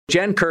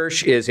Jen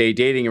Kirsch is a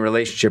dating and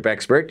relationship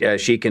expert.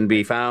 She can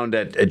be found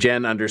at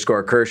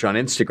Jen_Kirsch on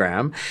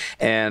Instagram.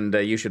 And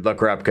you should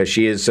look her up because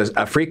she is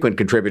a frequent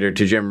contributor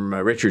to Jim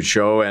Richards'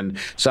 show and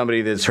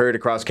somebody that's heard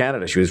across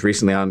Canada. She was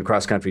recently on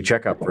Cross Country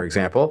Checkup, for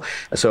example.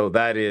 So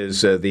that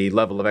is the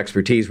level of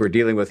expertise we're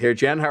dealing with here.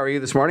 Jen, how are you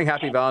this morning?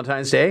 Happy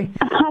Valentine's Day.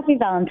 Happy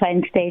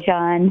Valentine's Day,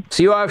 John.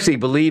 So you obviously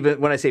believe it.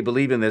 When I say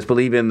believe in this,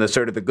 believe in the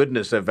sort of the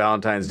goodness of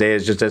Valentine's Day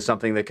as just as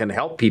something that can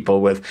help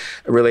people with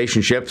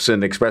relationships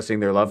and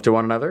expressing their love to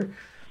one another.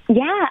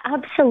 Yeah,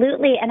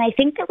 absolutely. And I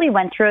think that we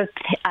went through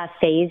a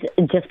phase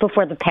just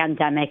before the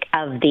pandemic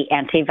of the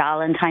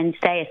anti-Valentine's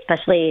Day,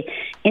 especially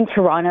in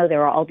Toronto. There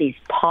were all these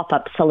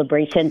pop-up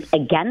celebrations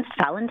against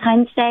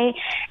Valentine's Day.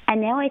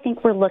 And now I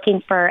think we're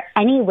looking for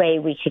any way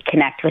we could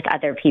connect with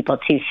other people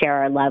to share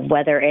our love,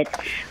 whether it's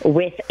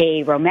with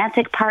a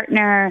romantic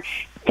partner,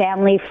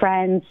 family,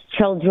 friends,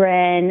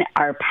 children,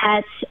 our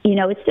pets. You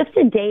know, it's just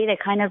a day to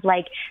kind of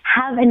like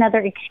have another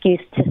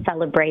excuse to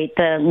celebrate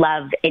the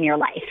love in your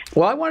life.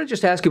 Well, I want to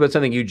just ask you about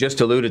something you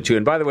just alluded to.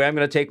 And by the way, I'm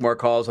going to take more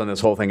calls on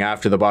this whole thing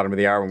after the bottom of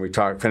the hour when we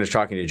finish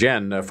talking to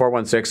Jen.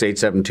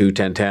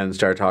 416-872-1010,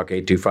 Star Talk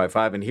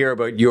 8255, and hear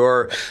about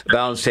your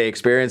Valentine's Day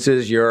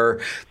experiences, your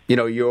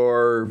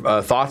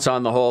thoughts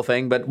on the whole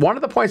thing. But one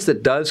of the points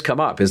that does come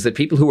up is that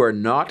people who are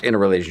not in a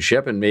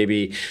relationship and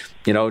maybe,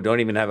 don't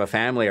even have a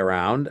family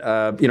around,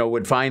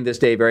 would find this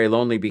day very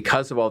lonely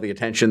because of all the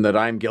attention that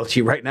I'm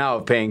guilty right now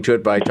of paying to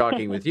it by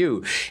talking with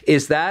you.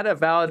 Is that a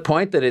valid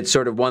point, that it's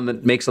sort of one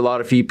that makes a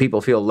lot of people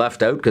feel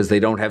left out because they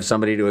don't have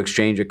somebody to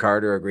exchange a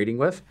card or a greeting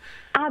with?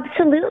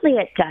 Absolutely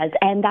it does.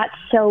 And that's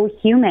so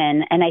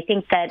human. And I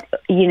think that,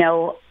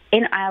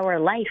 in our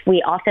life,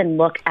 we often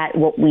look at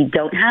what we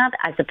don't have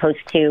as opposed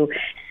to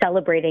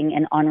celebrating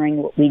and honoring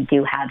what we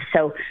do have.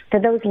 So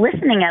for those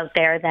listening out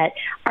there that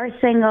are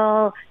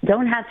single,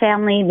 don't have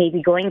family,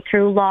 maybe going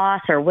through loss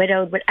or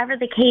widowed, whatever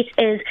the case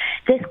is,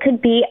 this could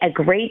be a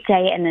great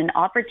day and an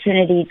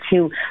opportunity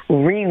to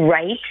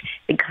rewrite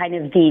kind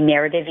of the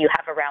narrative you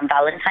have around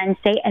Valentine's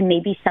Day and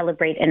maybe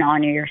celebrate and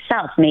honor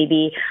yourself.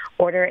 Maybe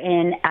order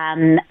in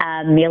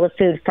a meal of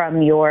food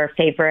from your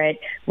favorite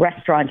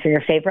restaurant or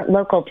your favorite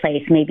local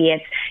place. Maybe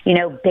it's,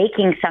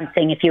 baking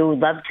something if you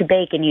love to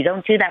bake and you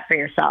don't do that for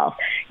yourself.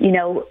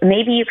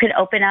 Maybe you could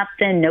open up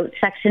the notes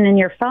section in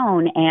your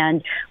phone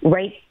and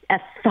write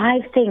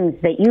 5 things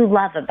that you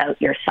love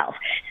about yourself.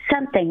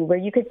 Something where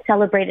you could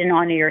celebrate and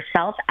honor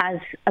yourself as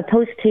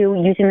opposed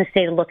to using this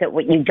day to look at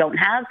what you don't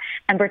have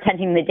and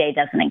pretending the day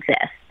doesn't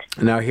exist.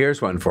 Now,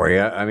 here's one for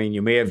you. I mean,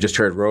 you may have just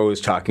heard Rose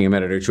talking a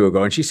minute or two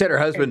ago, and she said her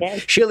husband,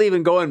 she'll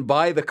even go and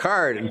buy the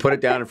card and put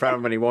it down in front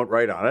of him and he won't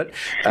write on it,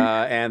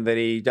 and that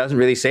he doesn't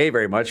really say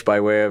very much by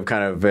way of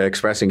kind of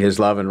expressing his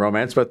love and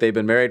romance, but they've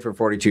been married for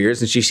 42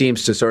 years, and she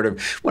seems to sort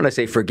of, when I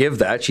say forgive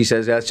that, she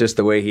says that's just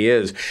the way he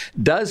is.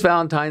 Does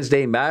Valentine's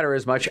Day matter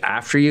as much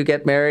after you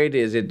get married?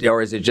 Is it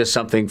just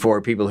something for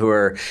people who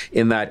are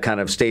in that kind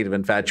of state of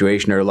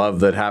infatuation or love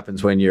that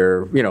happens when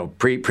you're,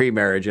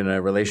 pre-marriage in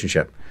a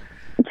relationship?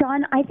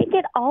 John, I think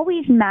it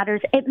always matters.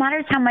 It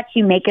matters how much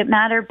you make it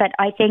matter, but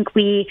I think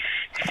we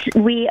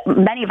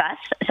many of us,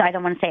 so I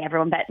don't want to say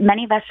everyone, but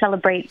many of us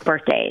celebrate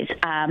birthdays,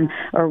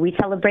 or we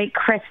celebrate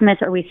Christmas,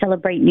 or we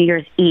celebrate New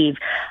Year's Eve.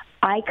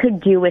 I could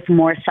do with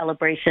more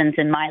celebrations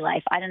in my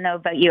life. I don't know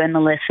about you and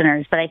the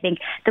listeners, but I think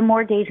the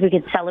more days we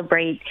could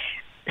celebrate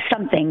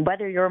something,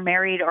 whether you're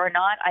married or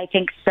not, I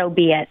think so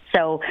be it.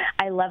 So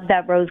I love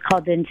that Rose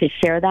called in to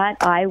share that.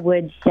 I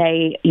would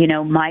say,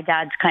 my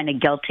dad's kind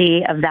of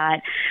guilty of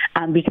that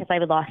because I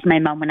lost my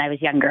mom when I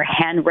was younger.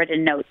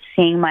 Handwritten notes,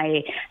 seeing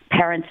my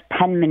parents'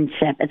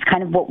 penmanship. It's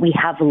kind of what we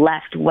have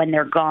left when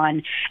they're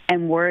gone,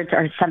 and words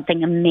are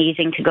something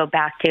amazing to go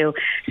back to.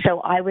 So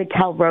I would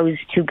tell Rose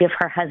to give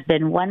her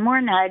husband one more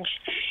nudge,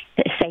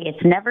 to say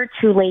it's never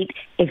too late.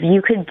 If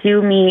you could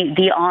do me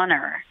the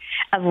honor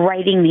of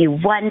writing me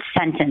one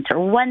sentence or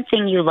one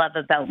thing you love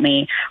about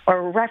me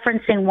or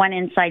referencing one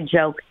inside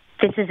joke,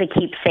 this is a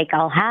keepsake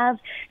I'll have.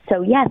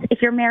 So yes,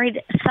 if you're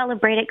married,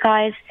 celebrate it,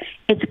 guys.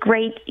 It's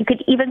great. You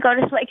could even go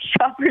to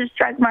Shoppers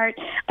Drug Mart.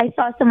 I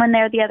saw someone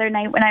there the other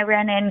night when I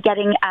ran in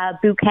getting a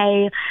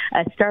bouquet,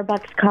 a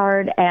Starbucks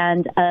card,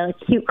 and a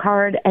cute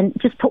card, and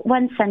just put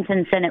one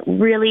sentence in. It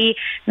really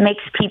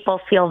makes people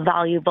feel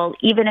valuable,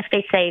 even if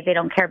they say they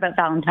don't care about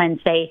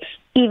Valentine's Day,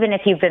 even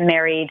if you've been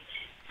married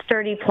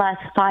 30 plus,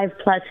 5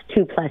 plus,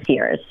 2 plus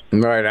years.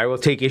 All right. I will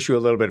take issue a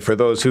little bit for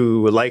those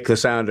who like the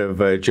sound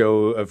of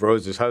of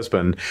Rose's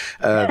husband.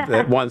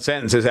 That one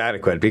sentence is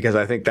adequate, because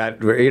I think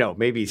that,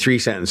 maybe 3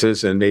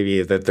 sentences and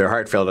maybe that they're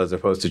heartfelt as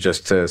opposed to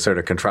just sort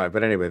of contrived.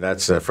 But anyway,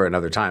 that's for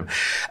another time.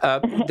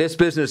 This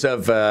business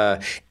of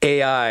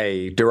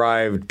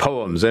AI-derived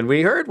poems. And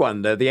we heard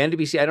one, the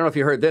NBC, I don't know if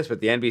you heard this, but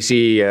the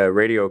NBC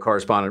radio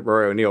correspondent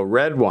Roy O'Neill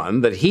read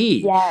one that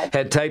he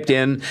had typed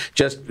in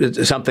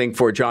just something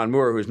for John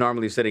Moore, who's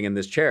normally sitting sitting in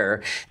this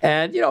chair.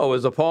 And, it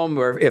was a poem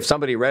where if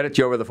somebody read it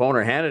to you over the phone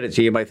or handed it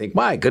to you, you might think,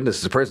 my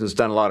goodness, this person's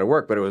done a lot of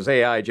work, but it was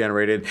AI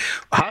generated.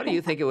 How do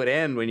you think it would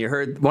end when you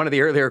heard one of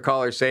the earlier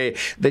callers say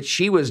that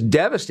she was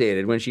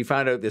devastated when she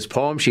found out this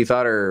poem she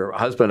thought her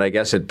husband, I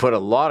guess, had put a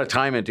lot of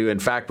time into, in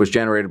fact, was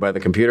generated by the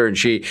computer, and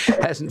she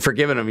hasn't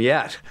forgiven him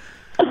yet?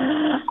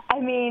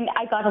 I mean,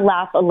 I got to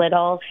laugh a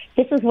little.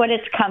 This is what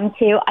it's come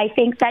to. I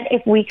think that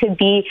if we could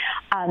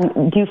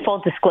do full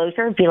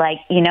disclosure, be like,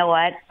 you know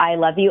what, I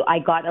love you. I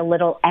got a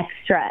little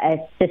extra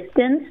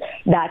assistance.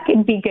 That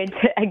could be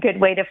a good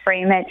way to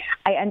frame it.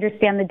 I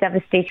understand the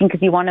devastation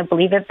because you want to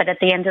believe it, but at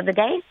the end of the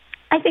day,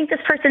 I think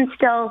this person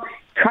still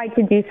tried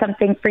to do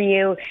something for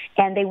you,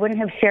 and they wouldn't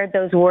have shared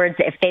those words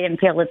if they didn't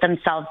feel it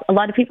themselves. A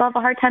lot of people have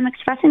a hard time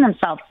expressing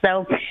themselves,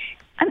 so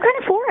I'm kind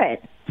of for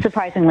it,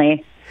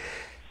 surprisingly.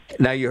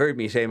 Now, you heard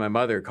me say my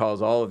mother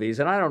calls all of these,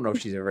 and I don't know if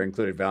she's ever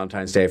included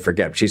Valentine's Day. I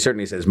forget. She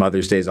certainly says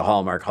Mother's Day is a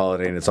Hallmark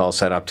holiday, and it's all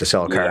set up to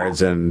sell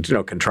cards and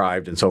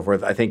contrived and so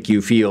forth. I think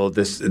you feel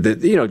this,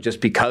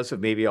 just because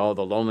of maybe all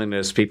the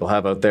loneliness people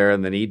have out there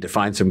and the need to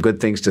find some good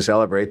things to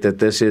celebrate, that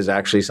this is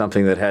actually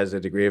something that has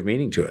a degree of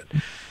meaning to it.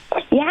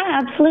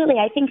 Yeah, absolutely.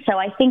 I think so.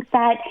 I think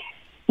that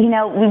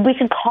we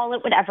can call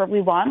it whatever we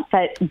want,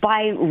 but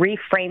by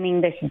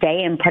reframing this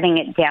day and putting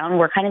it down,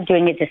 we're kind of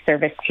doing a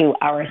disservice to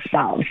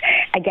ourselves.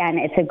 Again,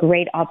 it's a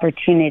great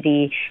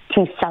opportunity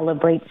to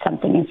celebrate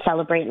something and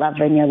celebrate love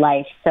in your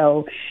life.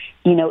 So,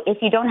 if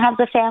you don't have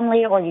the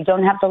family or you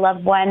don't have the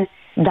loved one,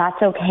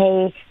 that's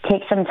okay.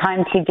 Take some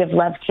time to give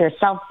love to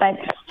yourself. But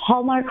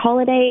Hallmark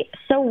holiday,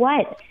 so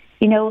what?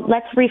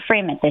 Let's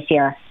reframe it this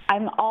year.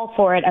 I'm all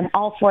for it. I'm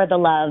all for the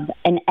love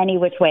in any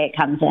which way it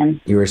comes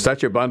in. You are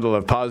such a bundle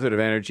of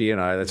positive energy,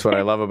 and that's what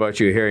I love about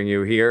you, hearing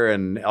you here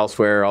and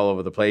elsewhere all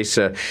over the place.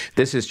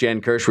 This is Jen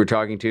Kirsch we're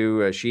talking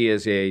to. She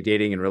is a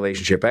dating and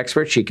relationship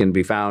expert. She can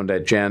be found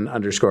at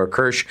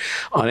Jen_Kirsch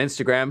on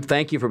Instagram.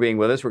 Thank you for being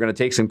with us. We're going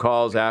to take some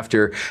calls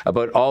after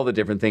about all the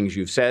different things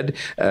you've said.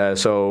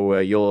 So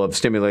you'll have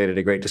stimulated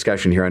a great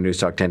discussion here on News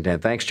Talk 1010.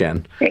 Thanks,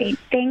 Jen. Great.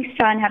 Thanks,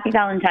 John. Happy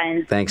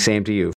Valentine's. Thanks. Same to you.